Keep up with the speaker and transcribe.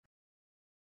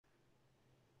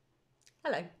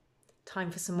Hello.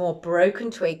 Time for some more Broken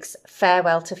Twigs,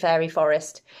 Farewell to Fairy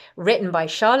Forest, written by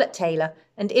Charlotte Taylor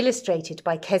and illustrated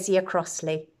by Kezia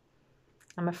Crossley.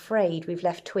 I'm afraid we've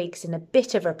left Twigs in a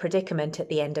bit of a predicament at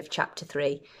the end of chapter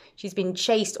 3. She's been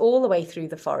chased all the way through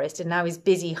the forest and now is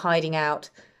busy hiding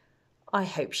out. I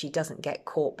hope she doesn't get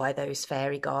caught by those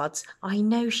fairy guards. I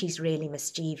know she's really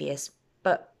mischievous,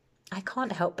 but I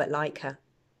can't help but like her.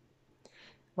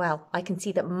 Well, I can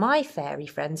see that my fairy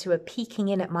friends who are peeking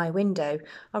in at my window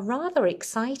are rather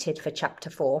excited for chapter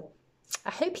 4.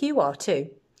 I hope you are too.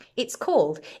 It's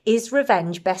called Is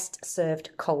Revenge Best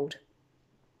Served Cold?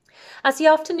 As the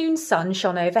afternoon sun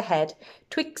shone overhead,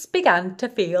 Twigs began to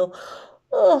feel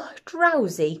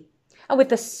drowsy, and with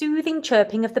the soothing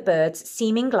chirping of the birds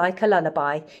seeming like a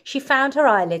lullaby, she found her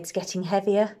eyelids getting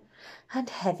heavier and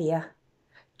heavier.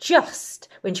 Just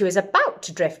when she was about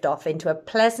to drift off into a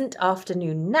pleasant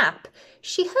afternoon nap,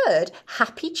 she heard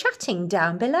happy chatting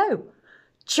down below.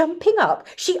 Jumping up,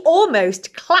 she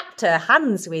almost clapped her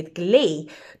hands with glee.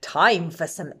 Time for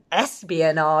some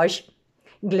espionage.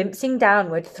 Glimpsing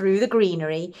downward through the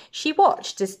greenery, she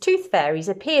watched as tooth fairies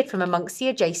appeared from amongst the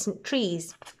adjacent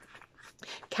trees.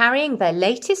 Carrying their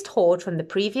latest hoard from the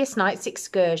previous night's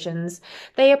excursions,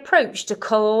 they approached a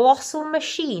colossal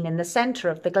machine in the centre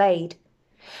of the glade.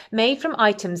 Made from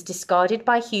items discarded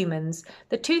by humans,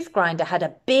 the tooth grinder had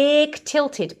a big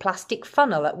tilted plastic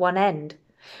funnel at one end,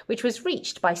 which was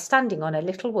reached by standing on a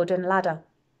little wooden ladder.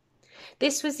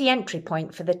 This was the entry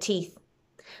point for the teeth.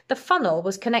 The funnel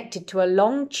was connected to a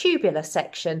long tubular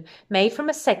section made from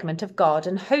a segment of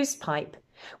garden hosepipe,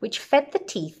 which fed the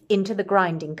teeth into the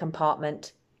grinding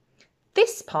compartment.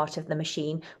 This part of the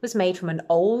machine was made from an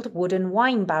old wooden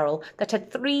wine barrel that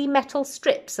had 3 metal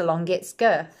strips along its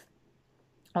girth.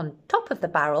 On top of the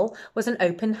barrel was an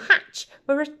open hatch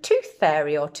where a tooth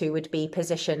fairy or two would be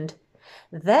positioned.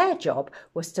 Their job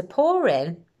was to pour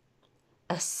in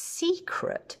a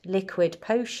secret liquid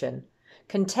potion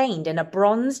contained in a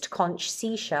bronzed conch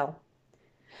seashell.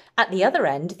 At the other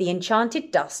end, the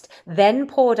enchanted dust then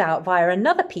poured out via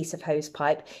another piece of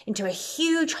hosepipe into a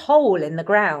huge hole in the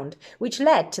ground, which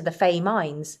led to the Fae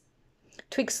mines.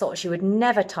 Twigs thought she would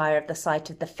never tire of the sight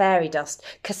of the fairy dust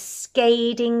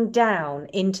cascading down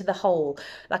into the hole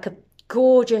like a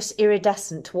gorgeous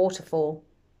iridescent waterfall.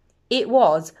 It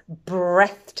was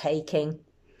breathtaking.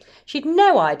 She'd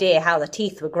no idea how the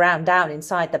teeth were ground down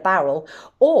inside the barrel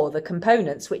or the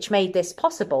components which made this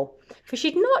possible, for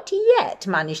she'd not yet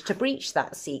managed to breach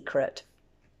that secret.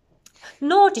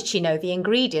 Nor did she know the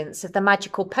ingredients of the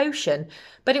magical potion,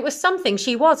 but it was something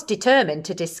she was determined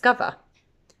to discover.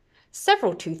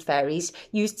 Several tooth fairies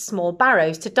used small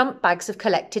barrows to dump bags of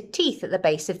collected teeth at the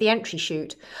base of the entry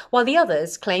chute, while the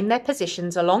others claimed their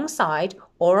positions alongside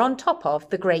or on top of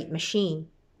the great machine.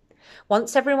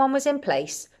 Once everyone was in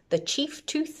place, the chief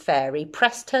tooth fairy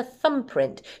pressed her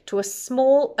thumbprint to a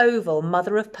small oval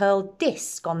mother-of-pearl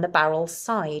disc on the barrel's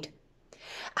side.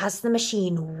 As the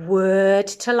machine whirred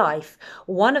to life,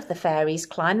 one of the fairies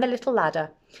climbed the little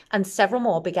ladder, and several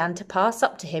more began to pass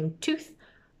up to him, tooth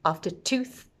after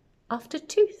tooth after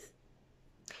tooth.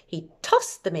 He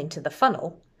tossed them into the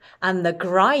funnel, and the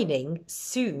grinding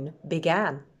soon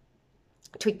began.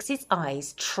 Twigs's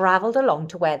eyes travelled along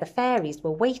to where the fairies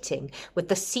were waiting with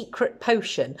the secret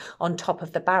potion on top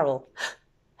of the barrel.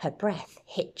 Her breath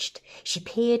hitched. She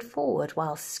peered forward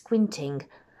while squinting.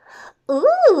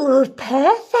 "Ooh,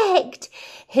 perfect!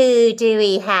 Who do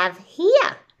we have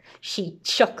here?" She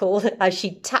chuckled as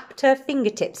she tapped her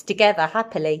fingertips together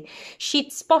happily.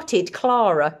 She'd spotted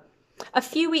Clara. A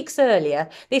few weeks earlier,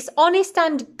 this honest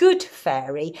and good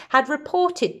fairy had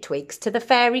reported Twigs to the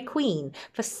Fairy Queen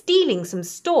for stealing some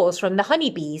stores from the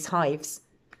honeybees' hives.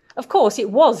 Of course,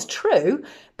 it was true,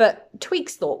 but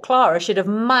Twigs thought Clara should have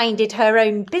minded her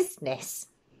own business.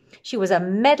 She was a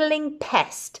meddling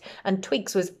pest, and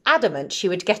Twigs was adamant she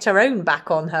would get her own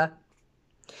back on her.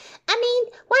 I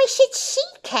mean, why should she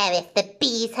care if the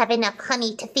bees have enough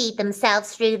honey to feed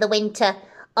themselves through the winter?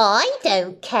 I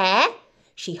don't care.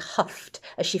 She huffed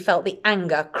as she felt the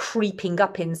anger creeping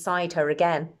up inside her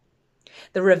again.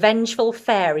 The revengeful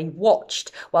fairy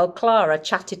watched while Clara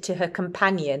chatted to her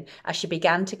companion as she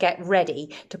began to get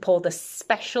ready to pour the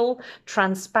special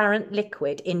transparent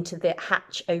liquid into the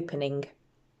hatch opening.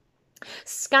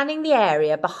 Scanning the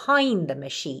area behind the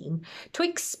machine,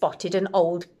 Twigs spotted an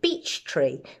old beech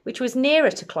tree, which was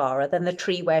nearer to Clara than the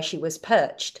tree where she was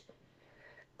perched.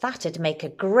 That'd make a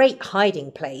great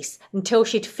hiding place until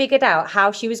she'd figured out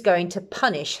how she was going to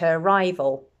punish her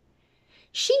rival.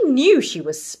 She knew she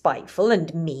was spiteful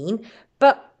and mean,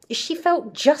 but she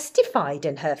felt justified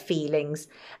in her feelings,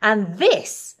 and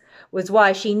this was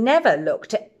why she never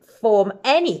looked form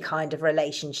any kind of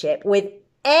relationship with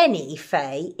any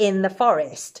fae in the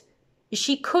forest.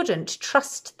 She couldn't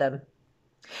trust them.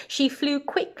 She flew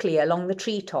quickly along the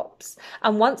treetops,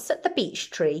 and once at the beech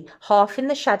tree, half in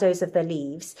the shadows of the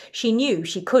leaves, she knew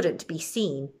she couldn't be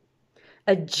seen.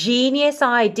 A genius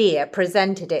idea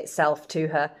presented itself to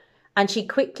her, and she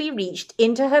quickly reached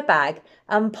into her bag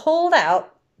and pulled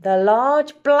out the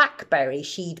large blackberry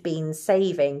she'd been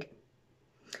saving.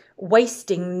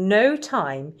 Wasting no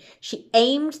time, she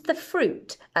aimed the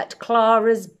fruit at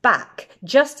Clara's back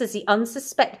just as the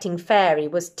unsuspecting fairy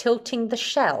was tilting the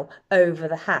shell over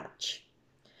the hatch.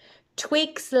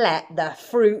 Twigs let the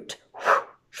fruit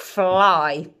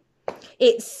fly.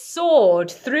 It soared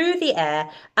through the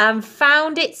air and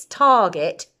found its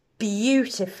target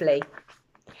beautifully.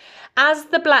 As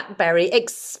the blackberry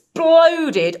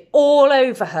exploded all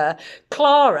over her,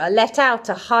 Clara let out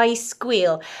a high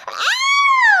squeal.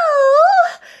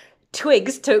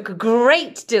 Twigs took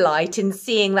great delight in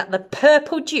seeing that the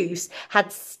purple juice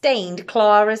had stained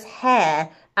Clara's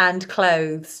hair and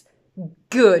clothes.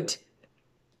 Good.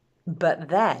 But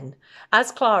then,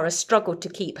 as Clara struggled to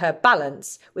keep her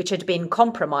balance, which had been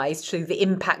compromised through the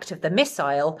impact of the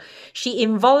missile, she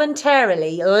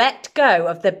involuntarily let go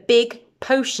of the big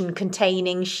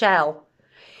potion-containing shell.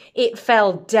 It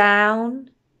fell down,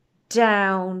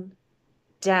 down,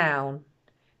 down,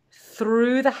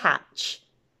 through the hatch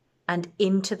and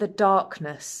into the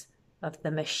darkness of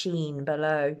the machine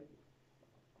below.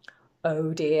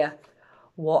 Oh dear,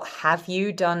 what have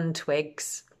you done,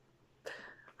 Twigs?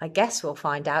 I guess we'll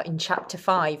find out in Chapter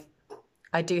 5.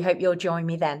 I do hope you'll join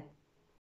me then.